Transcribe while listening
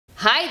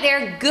Hi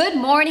there, good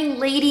morning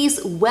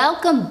ladies,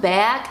 welcome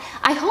back.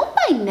 I hope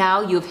by now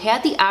you've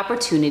had the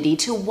opportunity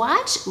to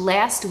watch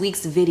last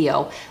week's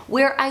video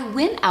where I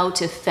went out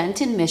to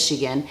Fenton,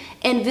 Michigan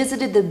and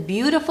visited the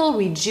beautiful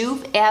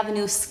Rejuv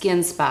Avenue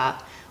Skin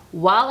Spa.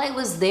 While I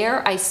was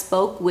there, I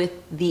spoke with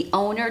the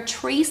owner,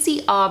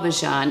 Tracy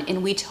Aubajon,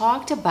 and we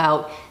talked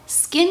about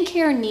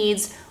skincare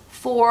needs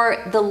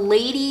for the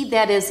lady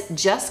that is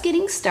just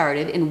getting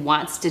started and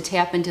wants to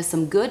tap into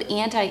some good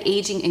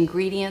anti-aging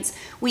ingredients.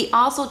 We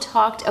also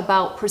talked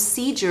about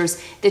procedures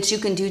that you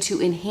can do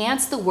to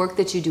enhance the work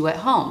that you do at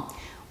home.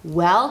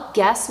 Well,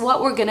 guess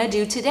what we're gonna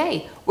do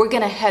today? We're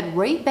gonna head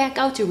right back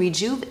out to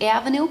Rejuv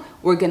Avenue.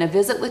 We're gonna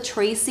visit with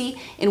Tracy,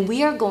 and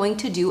we are going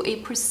to do a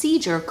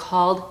procedure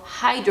called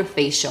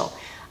HydraFacial.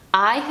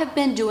 I have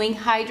been doing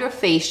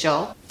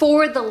HydraFacial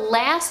for the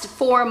last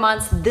 4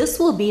 months. This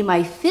will be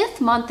my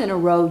 5th month in a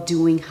row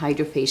doing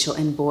HydraFacial,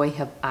 and boy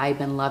have I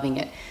been loving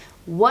it.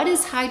 What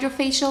is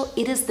HydraFacial?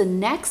 It is the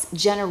next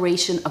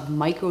generation of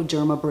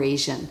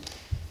microdermabrasion.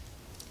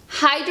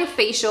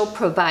 HydraFacial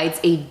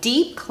provides a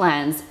deep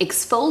cleanse,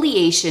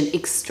 exfoliation,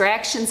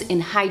 extractions,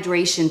 and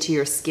hydration to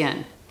your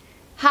skin.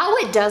 How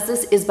it does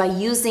this is by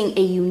using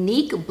a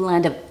unique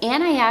blend of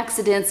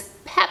antioxidants,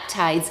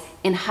 peptides,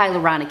 and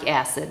hyaluronic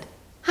acid.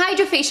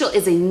 HydraFacial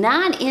is a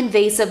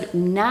non-invasive,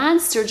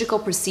 non-surgical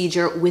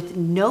procedure with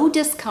no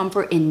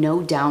discomfort and no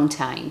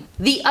downtime.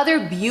 The other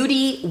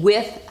beauty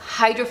with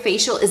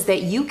HydraFacial is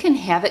that you can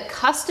have it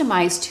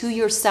customized to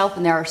yourself,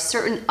 and there are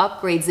certain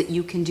upgrades that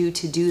you can do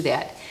to do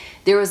that.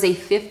 There is a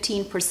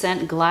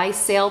 15%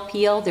 glycol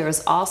peel. There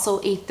is also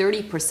a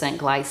 30%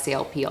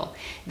 glycol peel.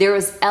 There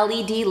is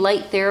LED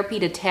light therapy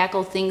to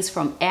tackle things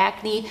from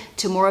acne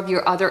to more of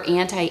your other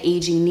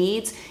anti-aging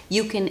needs.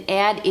 You can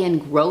add in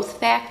growth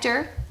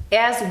factor,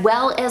 as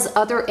well as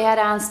other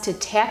add-ons to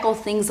tackle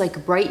things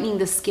like brightening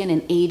the skin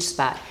and age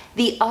spot.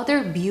 The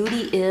other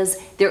beauty is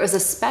there is a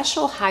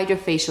special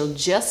HydraFacial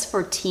just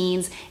for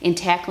teens in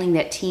tackling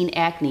that teen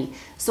acne.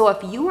 So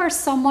if you are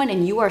someone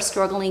and you are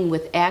struggling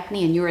with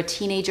acne and you're a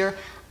teenager,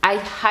 I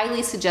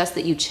highly suggest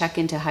that you check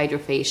into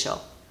HydraFacial.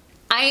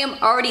 I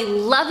am already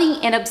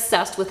loving and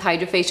obsessed with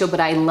HydraFacial, but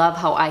I love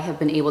how I have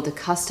been able to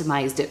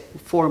customize it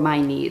for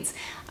my needs.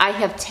 I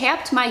have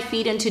tapped my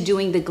feet into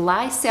doing the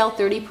glycol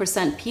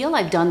 30% peel.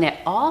 I've done that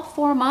all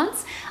 4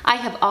 months. I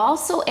have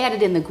also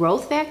added in the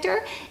growth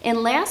factor,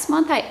 and last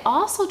month I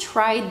also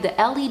tried the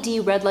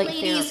LED red light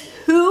therapy. Ladies,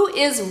 who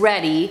is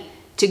ready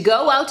to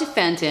go out to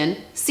Fenton,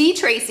 see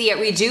Tracy at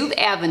Rejuv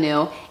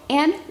Avenue,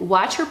 and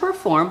watch her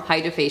perform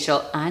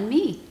HydraFacial on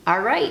me?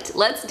 All right,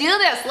 let's do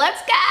this.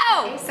 Let's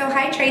go. Okay, so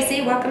hi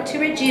Tracy, welcome to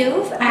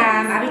Rejuv.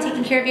 I'll be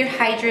taking care of your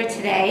Hydra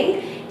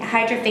today.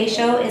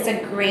 HydraFacial is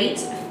a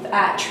great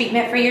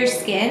treatment for your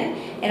skin.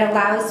 It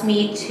allows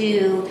me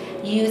to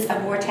use a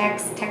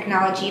vortex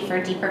technology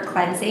for deeper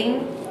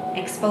cleansing,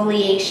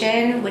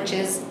 exfoliation, which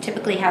is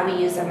typically how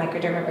we use a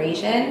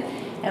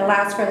microdermabrasion. It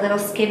allows for a little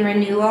skin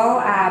renewal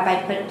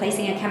by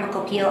placing a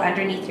chemical peel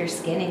underneath your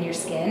skin in your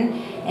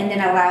skin, and then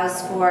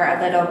allows for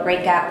a little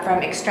breakup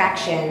from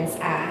extractions,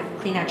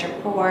 clean out your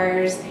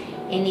pores,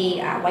 any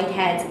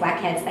whiteheads,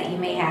 blackheads that you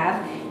may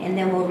have, and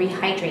then we'll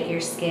rehydrate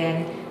your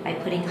skin by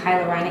putting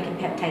hyaluronic and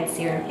peptide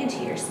serum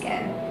into your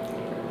skin.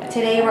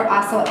 Today we're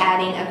also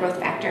adding a growth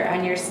factor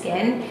on your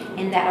skin,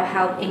 and that'll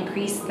help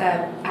increase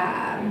the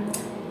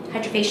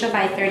HydraFacial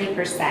by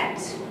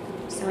 30%.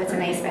 So it's a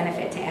nice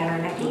benefit to add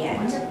on at the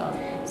end.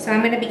 So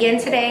I'm going to begin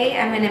today.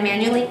 I'm going to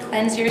manually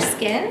cleanse your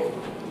skin,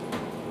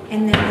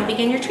 and then we'll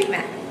begin your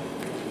treatment.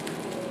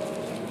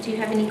 Do you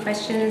have any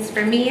questions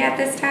for me at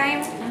this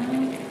time?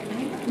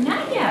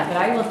 Not yet, but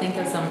I will think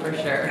of some for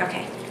sure.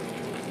 Okay.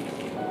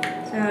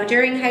 So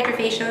during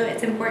HydraFacial,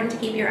 it's important to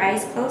keep your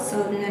eyes closed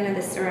so none of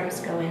the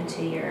serums go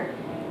into your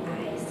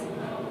eyes.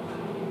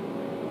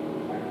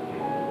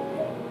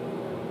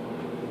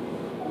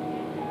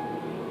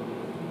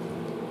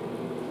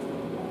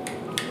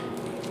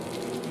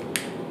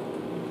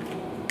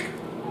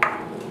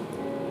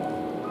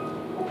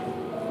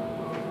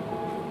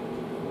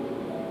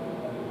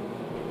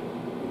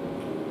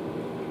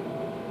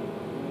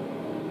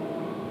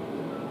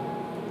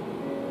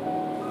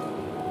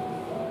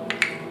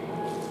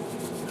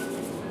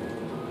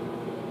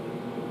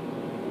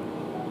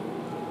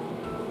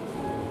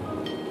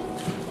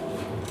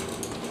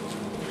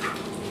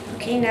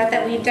 Okay, now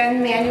that we've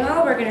done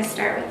manual, we're going to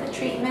start with the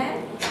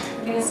treatment.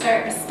 We're going to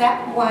start with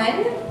step 1,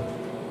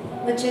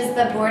 which is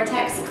the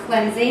vortex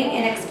cleansing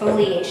and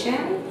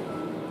exfoliation.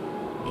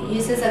 It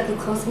uses a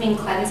glucosamine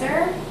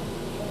cleanser,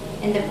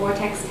 and the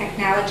vortex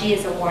technology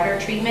is a water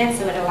treatment,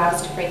 so it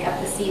allows to break up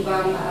the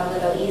sebum a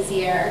little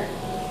easier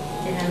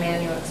than a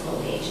manual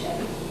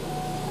exfoliation.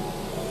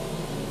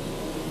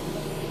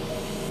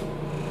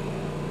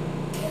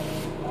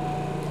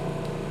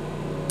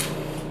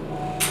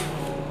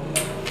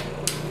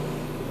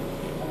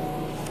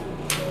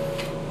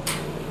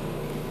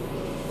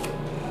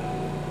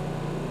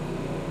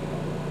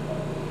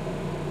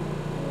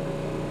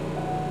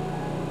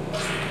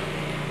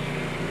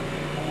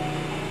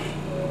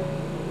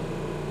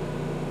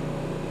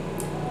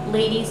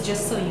 Ladies,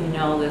 just so you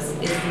know, this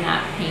is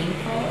not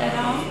painful at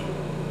all.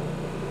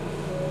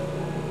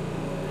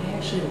 I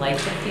actually like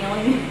the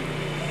feeling.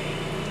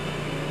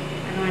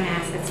 I want to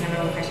ask, that's number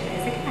one question.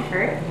 Is it going to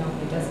hurt? No,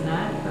 it does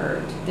not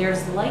hurt.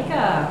 There's like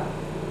a,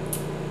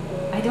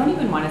 I don't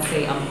even want to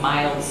say a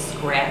mild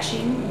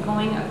scratching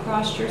going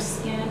across your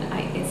skin.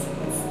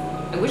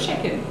 I wish I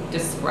could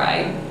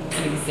describe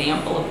an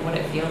example of what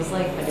it feels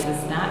like, but it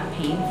is not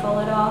painful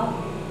at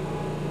all.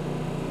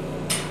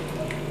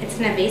 It's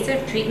an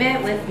invasive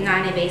treatment with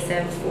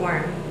non-invasive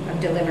form of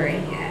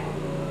delivering it.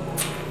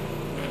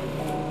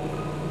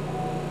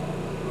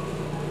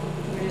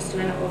 We're just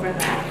doing an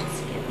overlap,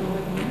 just get a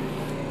little more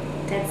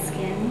dead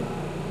skin.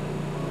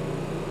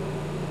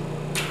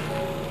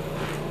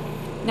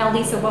 Now,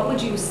 Lisa, what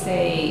would you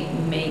say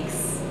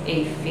makes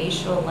a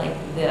facial like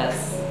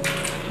this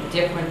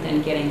different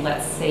than getting,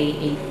 let's say,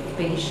 a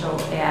facial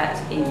at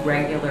a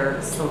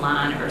regular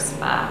salon or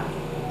spa?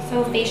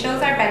 So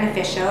facials are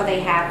beneficial. They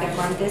have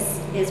the form. This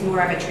is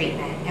more of a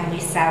treatment, and we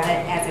sell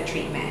it as a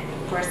treatment.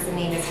 Of course, the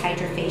name is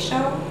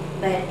HydraFacial,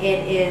 but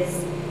it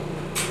is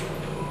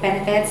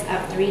benefits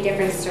of 3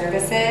 different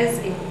services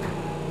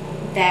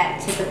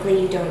that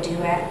typically you don't do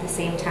at the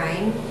same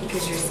time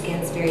because your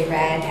skin's very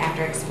red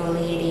after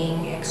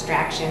exfoliating,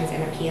 extractions,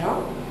 and a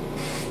peel.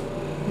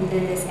 And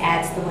then this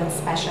adds the one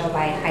special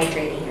by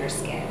hydrating your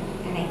skin,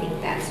 and I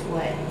think that's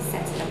what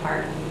sets it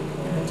apart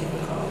from a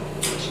typical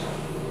facial.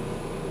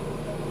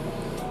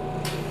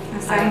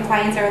 Some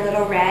clients are a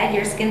little red.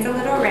 Your skin's a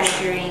little red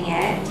during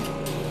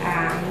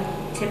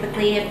it.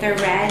 Typically, if they're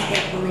red,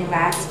 it only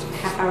lasts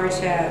half hour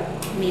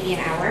to maybe an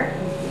hour.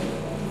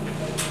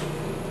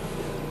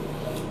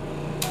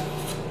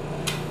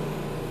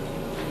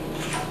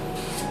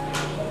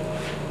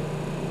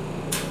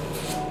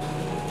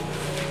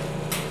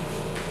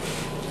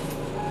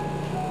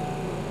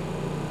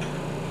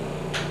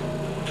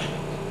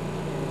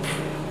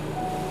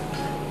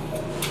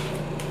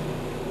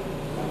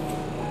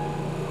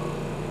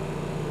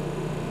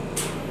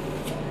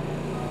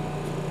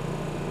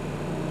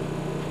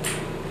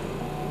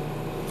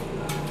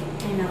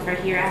 I know for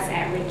here us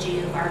at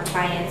Rejuv, our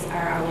clients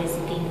are always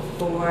looking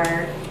for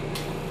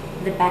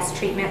the best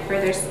treatment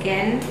for their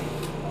skin,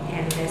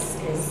 and this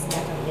is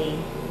definitely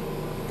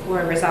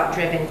for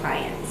result-driven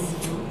clients.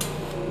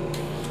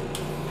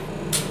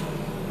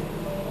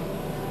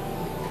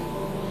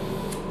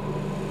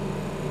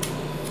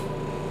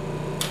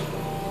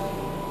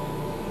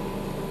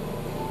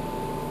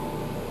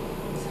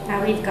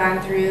 Now we've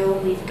gone through,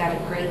 we've got a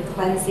great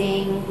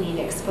cleansing, we've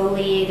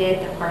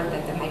exfoliated the part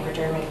that the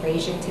hypodermic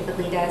abrasion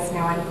typically does.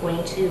 Now I'm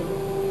going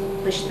to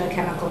push the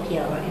chemical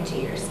peel into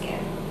your skin.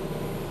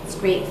 It's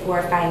great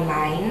for fine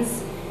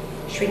lines,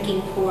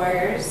 shrinking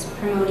pores,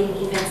 promoting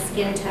even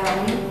skin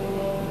tone,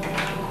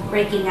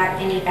 breaking up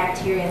any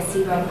bacteria and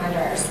sebum under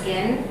our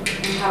skin,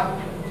 and help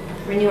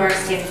renew our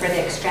skin for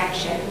the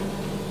extraction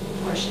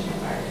portion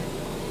of our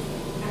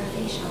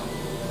facial.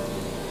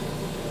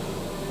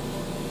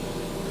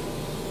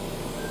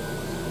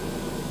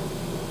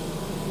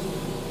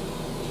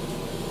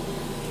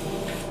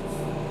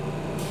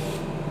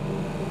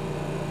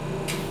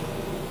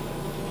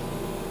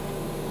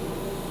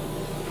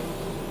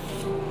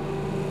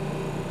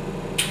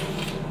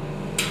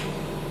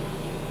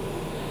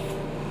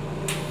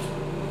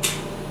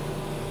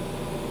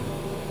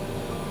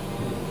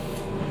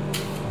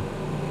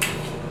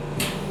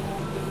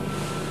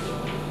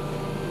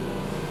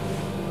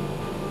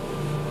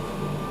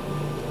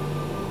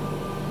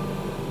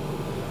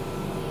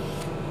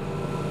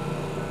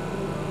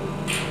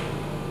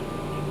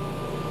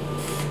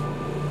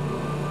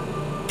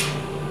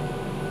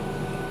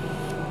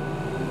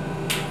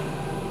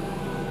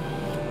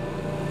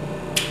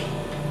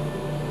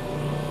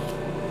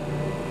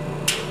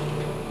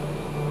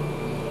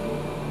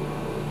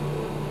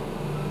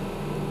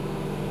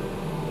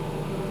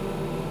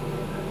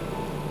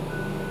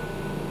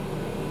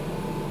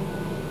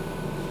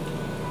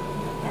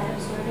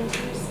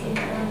 Into your skin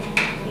around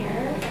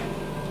here.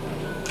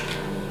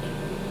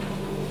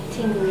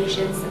 Tingly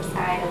should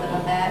subside a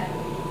little bit.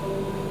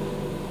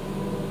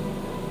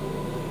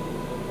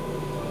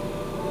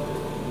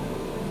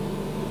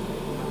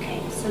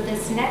 Okay, so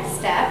this next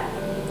step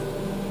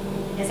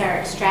is our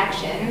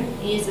extraction.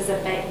 It uses a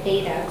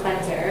beta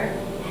cleanser.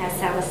 It has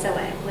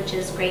salicylic, which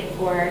is great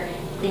for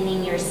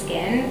cleaning your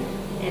skin.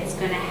 It's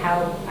going to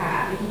help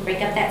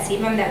break up that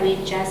sebum that we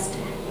just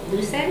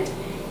loosened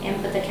and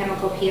put the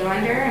chemical peel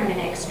under. I'm going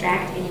to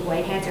extract any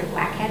whiteheads or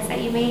blackheads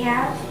that you may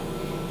have,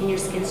 and your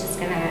skin's just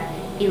going to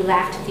be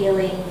left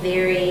feeling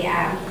very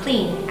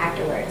clean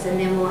afterwards. And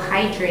then we'll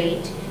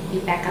hydrate you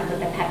back up with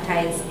the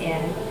peptides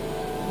and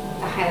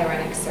the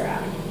hyaluronic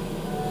serum.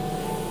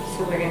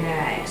 So we're going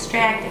to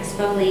extract,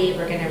 exfoliate,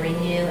 we're going to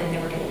renew, and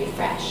then we're going to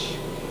refresh.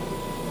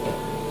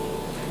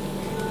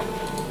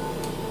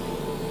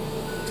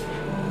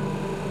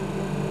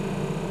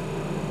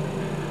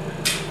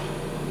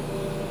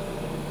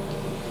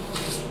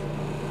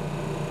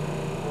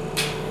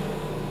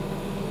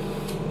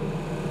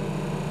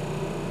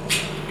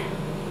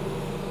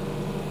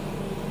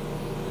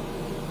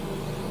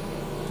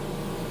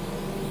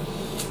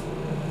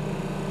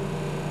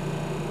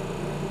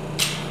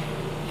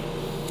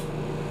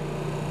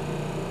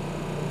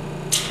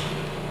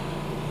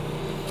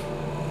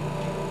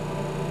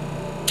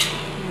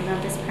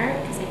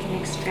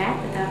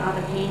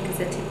 the pain because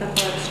a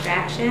typical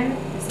extraction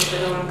is a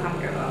little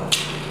uncomfortable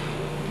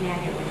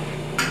manually.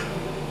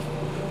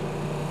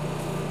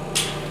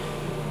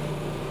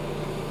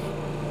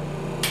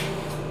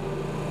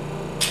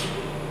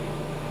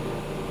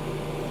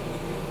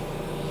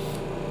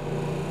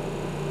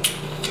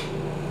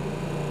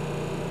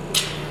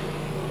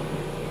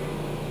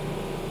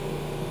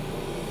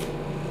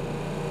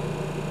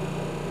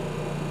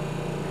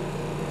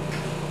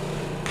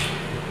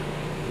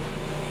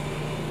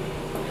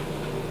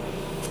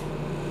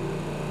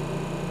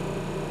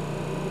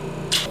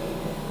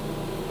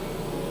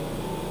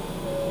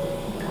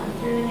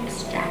 And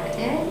extract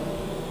it.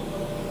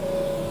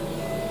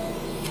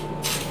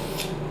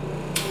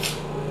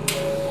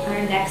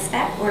 Our next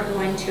step, we're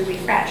going to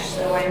refresh.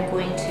 So I'm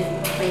going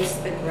to place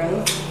the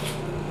growth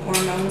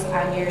hormones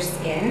on your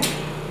skin,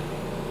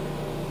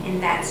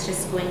 and that's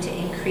just going to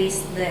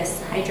increase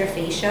this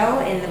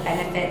HydraFacial and the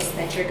benefits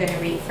that you're going to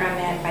reap from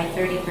it by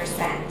 30%.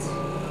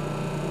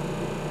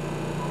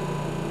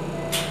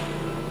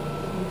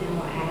 And then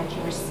we'll add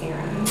your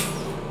serums.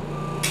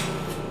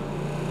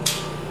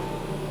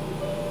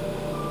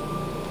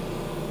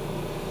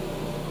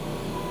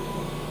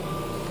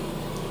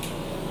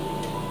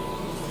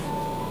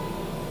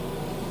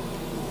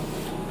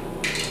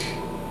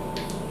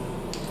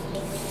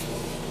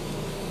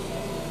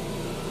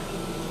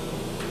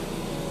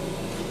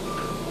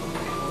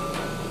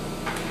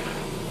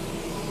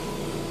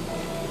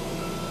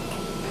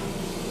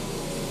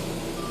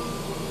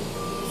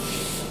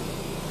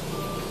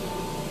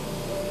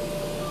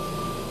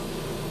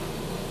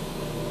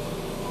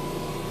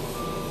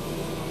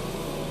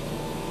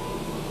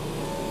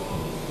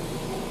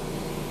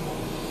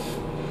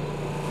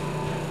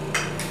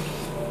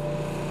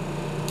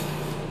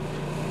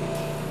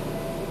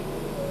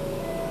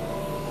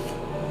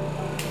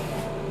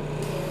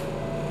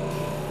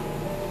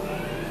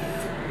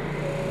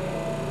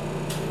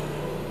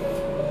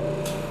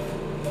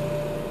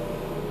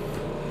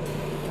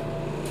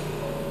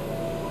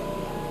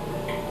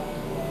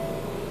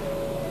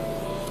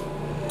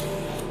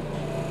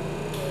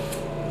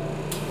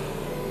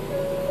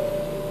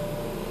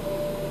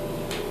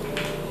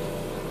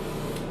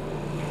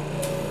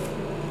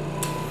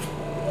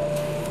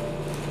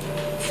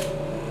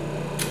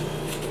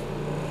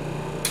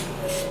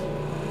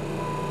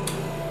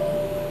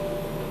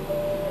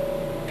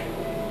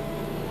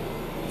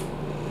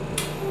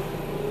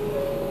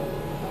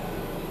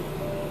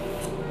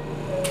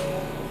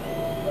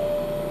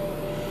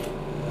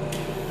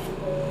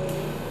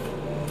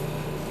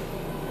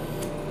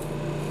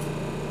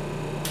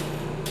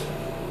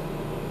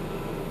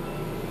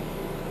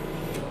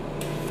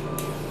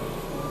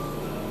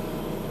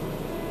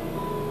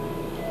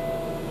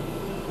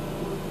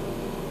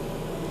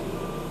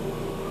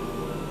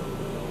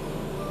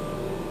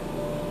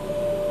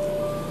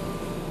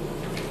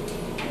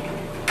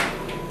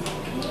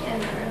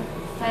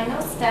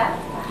 Final step,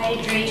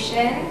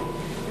 hydration,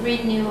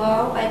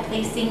 renewal by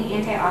placing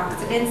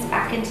antioxidants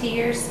back into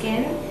your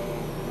skin.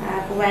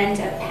 A blend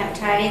of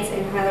peptides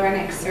and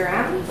hyaluronic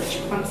serum,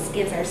 which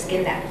gives our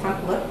skin that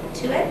plump look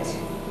to it,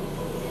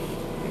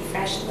 a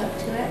fresh look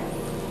to it.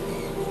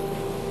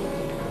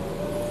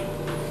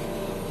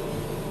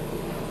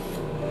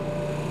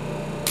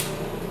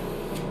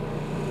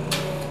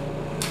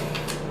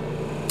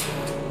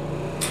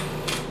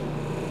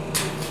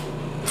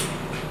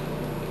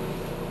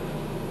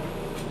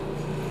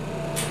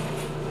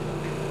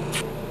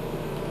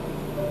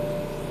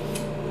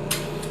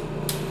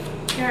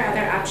 There are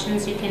other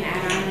options you can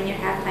add on when you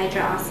have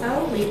Hydra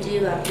also. We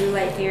do a blue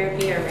light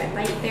therapy or red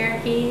light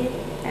therapy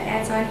that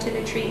adds on to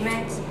the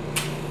treatment.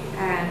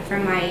 For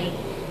my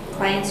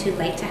clients who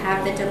like to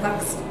have the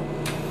deluxe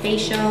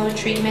facial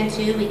treatment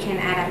too, we can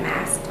add a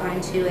mask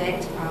onto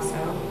it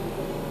also.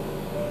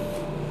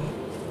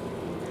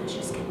 Let's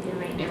just get through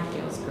right now. It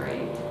feels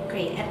great.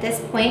 Great. At this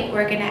point,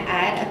 we're going to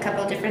add a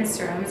couple different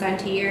serums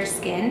onto your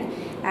skin.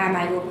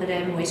 I will put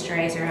a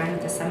moisturizer on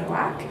with a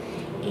sunblock.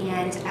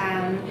 And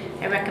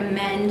I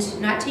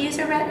recommend not to use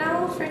a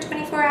retinol for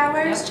 24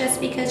 hours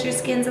just because your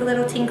skin's a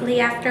little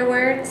tingly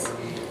afterwards.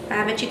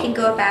 But you can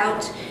go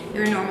about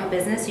your normal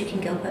business. You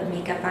can go put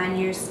makeup on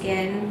your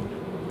skin.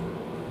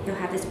 You'll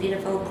have this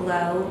beautiful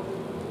glow.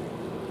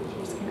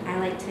 I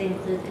like to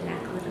include the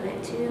neck a little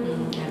bit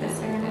too.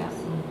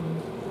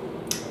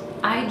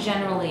 I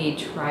generally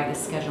try to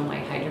schedule my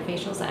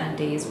HydraFacials on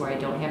days where I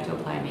don't have to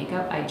apply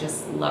makeup. I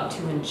just love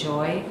to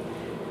enjoy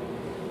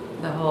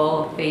the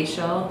whole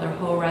facial, the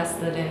whole rest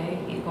of the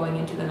day. Going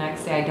into the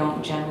next day, I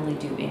don't generally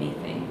do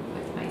anything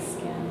with my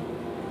skin.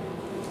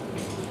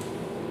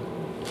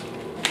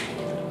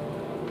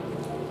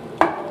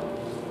 I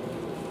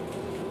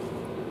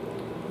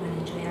want to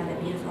enjoy all the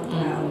beautiful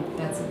glow.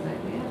 That's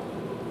exactly it.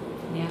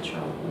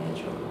 Natural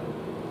glow.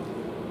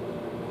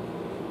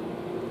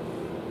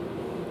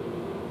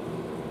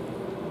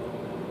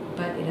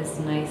 But it is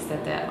nice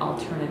that that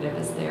alternative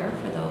is there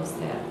for those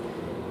that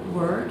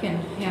work and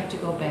have to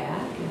go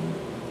back. And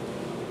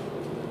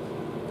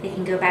they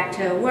can go back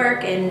to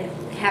work and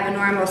have a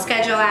normal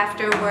schedule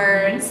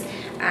afterwards.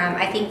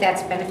 I think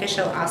that's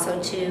beneficial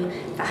also to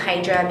the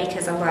Hydra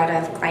because a lot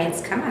of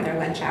clients come on their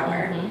lunch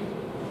hour.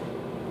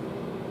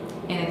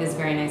 And it is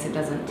very nice. It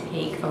doesn't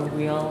take a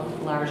real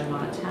large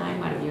amount of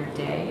time out of your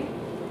day.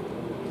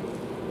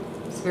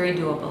 It's very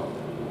doable.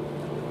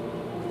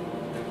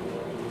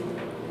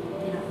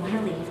 You don't want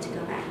to leave to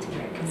go back to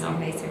work because you're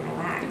nice and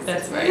relaxed.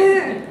 That's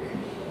right.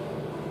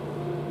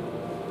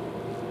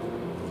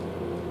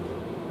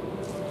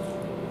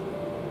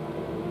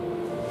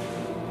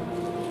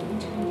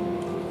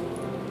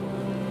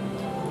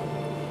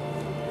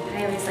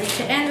 I always like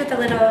to end with a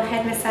little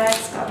head massage,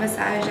 scalp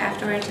massage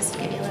afterward, just to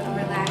give you a little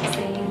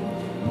relaxing.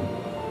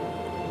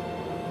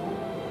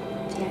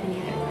 Do you have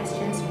any other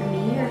questions for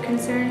me or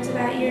concerns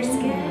about your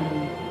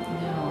skin?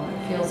 No,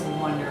 it feels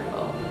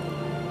wonderful.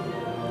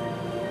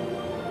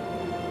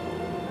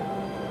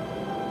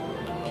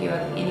 If you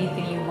have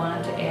anything you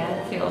want to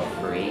add, feel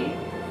free.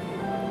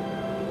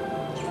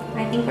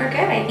 I think we're good.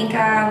 I think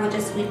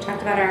we've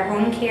talked about our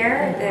home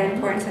care, the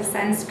importance of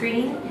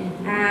sunscreen.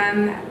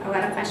 A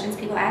lot of questions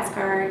people ask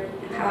are,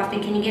 how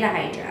often can you get a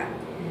Hydra?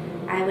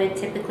 I would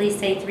typically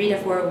say 3 to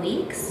 4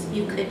 weeks.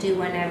 You could do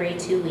one every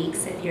 2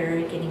 weeks if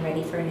you're getting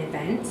ready for an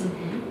event.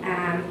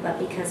 But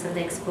because of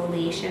the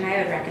exfoliation, I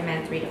would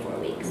recommend 3 to 4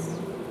 weeks.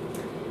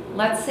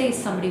 Let's say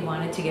somebody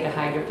wanted to get a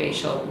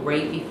HydraFacial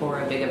right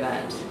before a big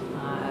event.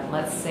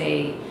 Let's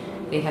say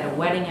they had a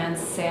wedding on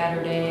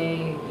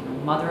Saturday,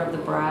 mother of the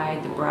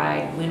bride,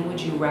 when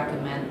would you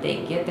recommend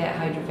they get that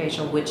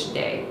HydraFacial, which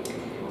day?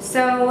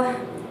 So,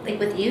 like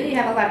with you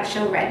have a lot of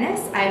show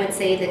redness. I would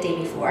say the day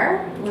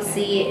before. We'll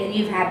see, and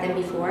you've had them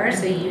before,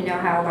 so you know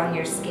how long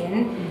your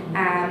skin.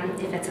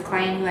 If it's a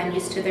client who I'm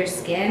used to their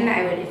skin,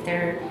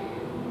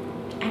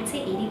 I'd say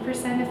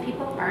 80% of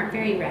people aren't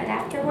very red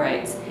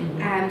afterwards.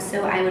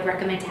 So I would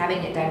recommend having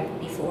it done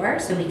before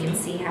so we can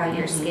see how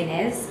your skin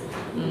is.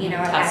 You know,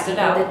 Test it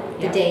I've out.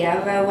 the day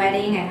of a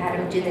wedding, I had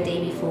them do the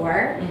day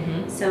before.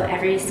 So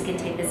every skin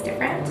type is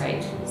different.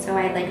 Right. So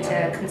I'd like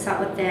to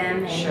consult with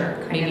them.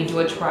 And Maybe do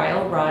a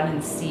trial run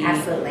and see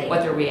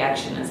what their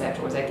reaction is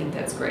afterwards. I think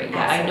that's great.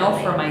 Yeah, I know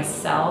for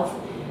myself,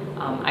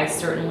 I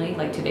certainly,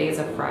 like today is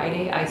a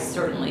Friday, I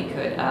certainly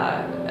could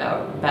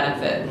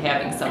benefit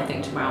having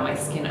something tomorrow. My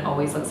skin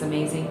always looks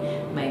amazing.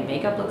 My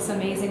makeup looks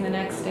amazing the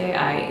next day.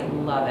 I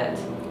love it.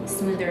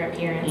 Smoother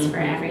appearance for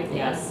everything.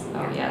 Yes.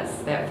 Oh,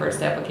 yes. That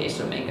first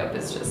application of makeup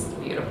is just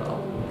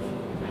beautiful.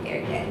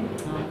 Very good.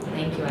 Oh,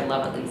 thank you. I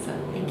love it, Lisa.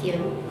 Thank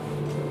you.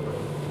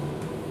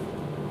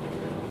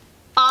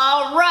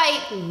 All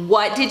right,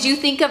 what did you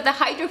think of the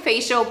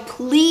HydraFacial?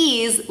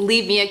 Please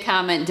leave me a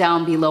comment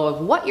down below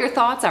of what your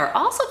thoughts are.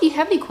 Also, if you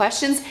have any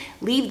questions,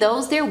 leave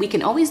those there. We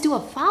can always do a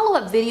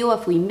follow-up video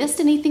if we missed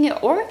anything,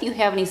 or if you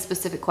have any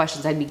specific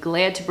questions. I'd be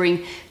glad to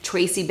bring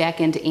Tracy back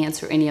in to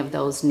answer any of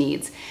those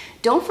needs.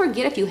 Don't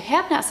forget, if you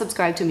have not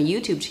subscribed to my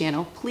YouTube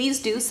channel, please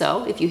do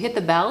so. If you hit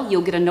the bell,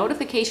 you'll get a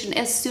notification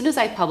as soon as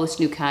I publish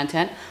new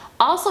content.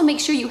 Also, make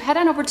sure you head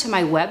on over to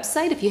my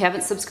website. If you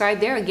haven't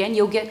subscribed there, again,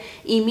 you'll get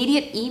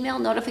immediate email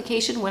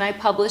notification when I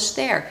publish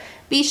there.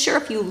 Be sure,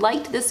 if you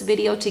liked this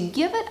video, to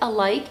give it a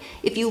like.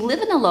 If you live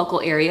in the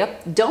local area,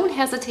 don't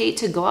hesitate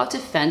to go out to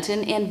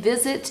Fenton and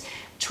visit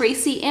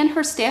Tracy and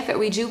her staff at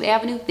Rejuv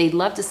Avenue. They'd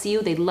love to see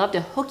you. They'd love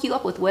to hook you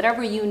up with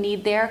whatever you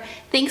need there.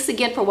 Thanks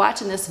again for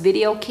watching this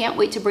video. Can't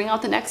wait to bring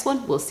out the next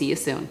one. We'll see you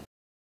soon.